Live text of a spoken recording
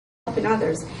helping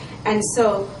others. And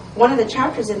so one of the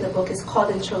chapters in the book is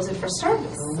called and chosen for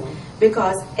service,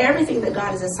 because everything that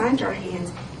God has assigned to our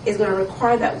hands is going to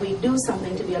require that we do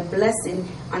something to be a blessing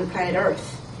on planet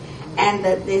Earth. And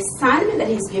the assignment that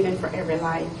he's given for every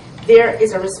life, there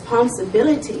is a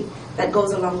responsibility that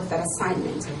goes along with that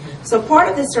assignment. So part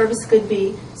of the service could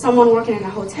be someone working in a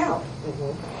hotel,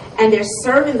 and they're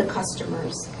serving the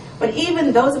customers. But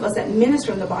even those of us that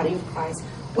minister in the body of Christ,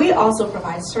 we also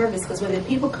provide service, because when the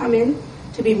people come in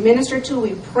to be ministered to,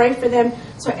 we pray for them.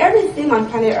 So everything on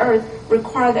planet Earth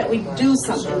requires that we do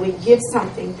something, we give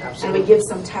something, and we give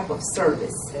some type of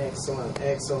service. Excellent,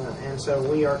 excellent. And so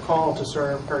we are called to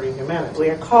serve hurting humanity. We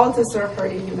are called to serve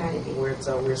hurting humanity.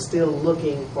 So we're still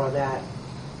looking for that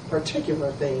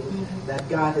particular thing that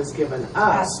God has given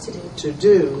us to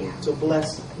do to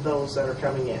bless those that are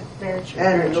coming in. Very true.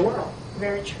 And in the world.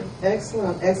 Very true.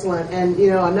 Excellent, excellent. And you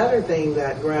know, another thing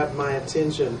that grabbed my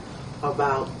attention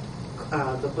about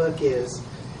the book is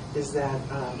that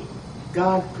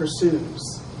God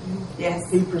pursues. Yes.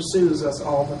 He pursues us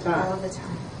all the time. All the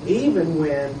time. Even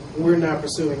when we're not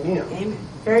pursuing Him. Amen.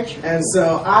 Very true. And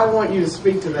so I want you to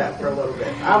speak to that for a little bit.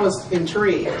 I was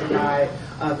intrigued by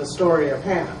the story of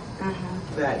Hannah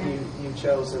that you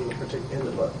chose in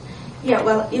the book. Yeah,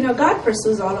 well, you know, God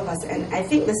pursues all of us. And I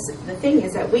think the thing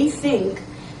is that we think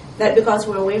that because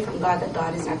we're away from God, that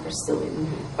God is not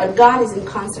pursuing. But God is in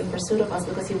constant pursuit of us,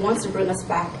 because He wants to bring us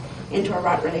back into a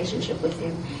right relationship with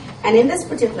Him. And in this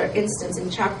particular instance,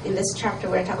 in this chapter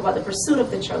where I talk about the pursuit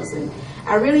of the chosen,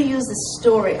 I really use the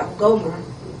story of Gomer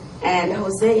and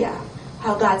Hosea,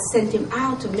 how God sent him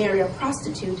out to marry a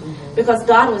prostitute, because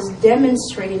God was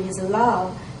demonstrating His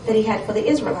love that He had for the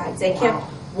Israelites. They kept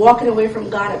walking away from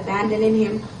God, abandoning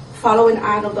Him, following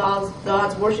idol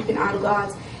gods, worshiping idol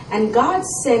gods. And God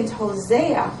sent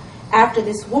Hosea after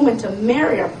this woman to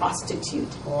marry a prostitute.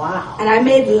 Wow. And I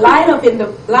made light of it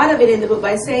in the book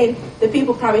by saying the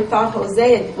people probably thought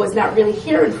Hosea was not really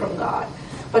hearing from God.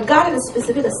 But God had a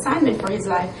specific assignment for his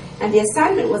life. And the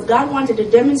assignment was God wanted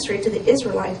to demonstrate to the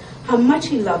Israelites how much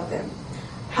He loved them.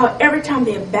 How every time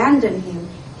they abandon Him,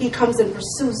 He comes and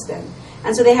pursues them.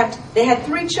 And so they had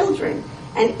 3 children.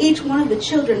 And each one of the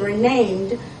children were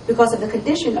named because of the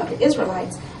condition of the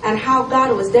Israelites, and how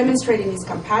God was demonstrating His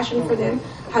compassion for them,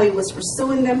 how He was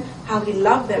pursuing them, how He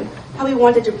loved them, how He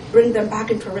wanted to bring them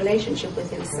back into a relationship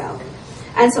with Himself.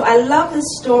 And so I love the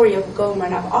story of Gomer,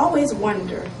 and I've always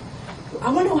wondered, I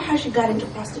wonder how she got into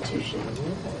prostitution.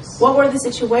 What were the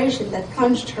situations that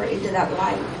plunged her into that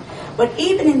life? But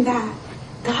even in that,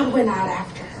 God went out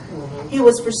after her. He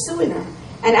was pursuing her.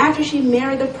 And after she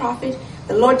married the prophet,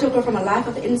 the Lord took her from a life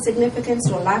of insignificance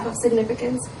to a life of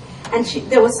significance. And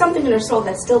there was something in her soul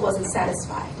that still wasn't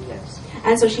satisfied. Yes.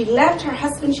 And so she left her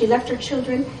husband, she left her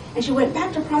children, and she went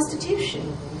back to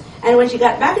prostitution. And when she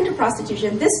got back into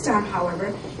prostitution, this time,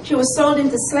 however, she was sold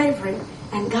into slavery.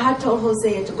 And God told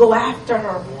Hosea to go after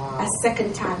her a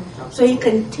second time. So He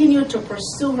continued to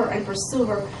pursue her,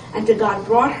 until God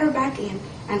brought her back in,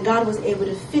 and God was able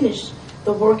to finish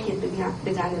the work He had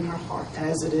begun in her heart.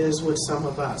 As it is with some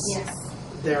of us. Yes.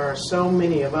 There are so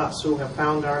many of us who have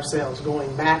found ourselves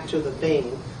going back to the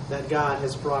thing that God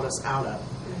has brought us out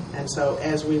of. And so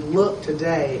as we look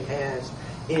today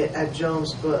at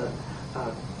Joan's book,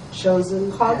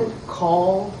 Chosen,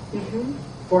 Called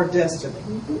for Destiny,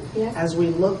 Yes. as we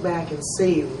look back and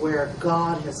see where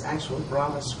God has actually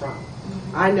brought us from.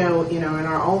 I know, in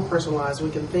our own personal lives,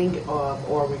 we can think of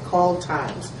or recall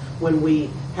times when we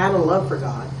had a love for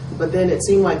God, but then it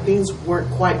seemed like things weren't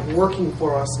quite working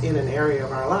for us in an area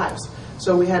of our lives.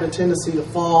 So we had a tendency to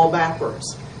fall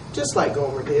backwards, just like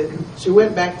Gomer did. She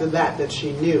went back to that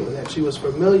she knew, that she was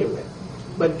familiar with.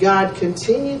 But God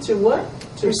continued to what?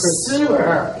 To pursue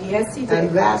her. Yes, He did. And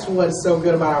that's what's so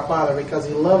good about our Father, because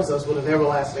He loves us with an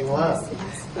everlasting love.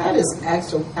 Yes. That is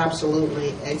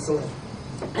absolutely excellent.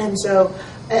 And so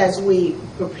as we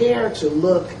prepare to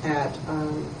look at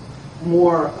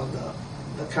more of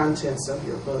the contents of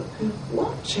your book,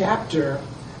 what chapter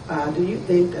do you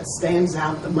think that stands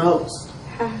out the most?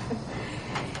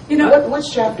 What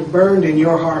chapter burned in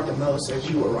your heart the most as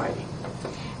you were writing?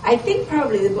 I think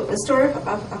probably the story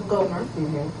of Gomer,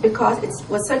 because it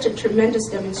was such a tremendous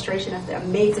demonstration of the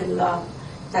amazing love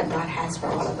that God has for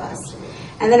all of us.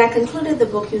 And then I concluded the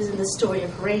book using the story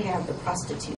of Rahab the prostitute.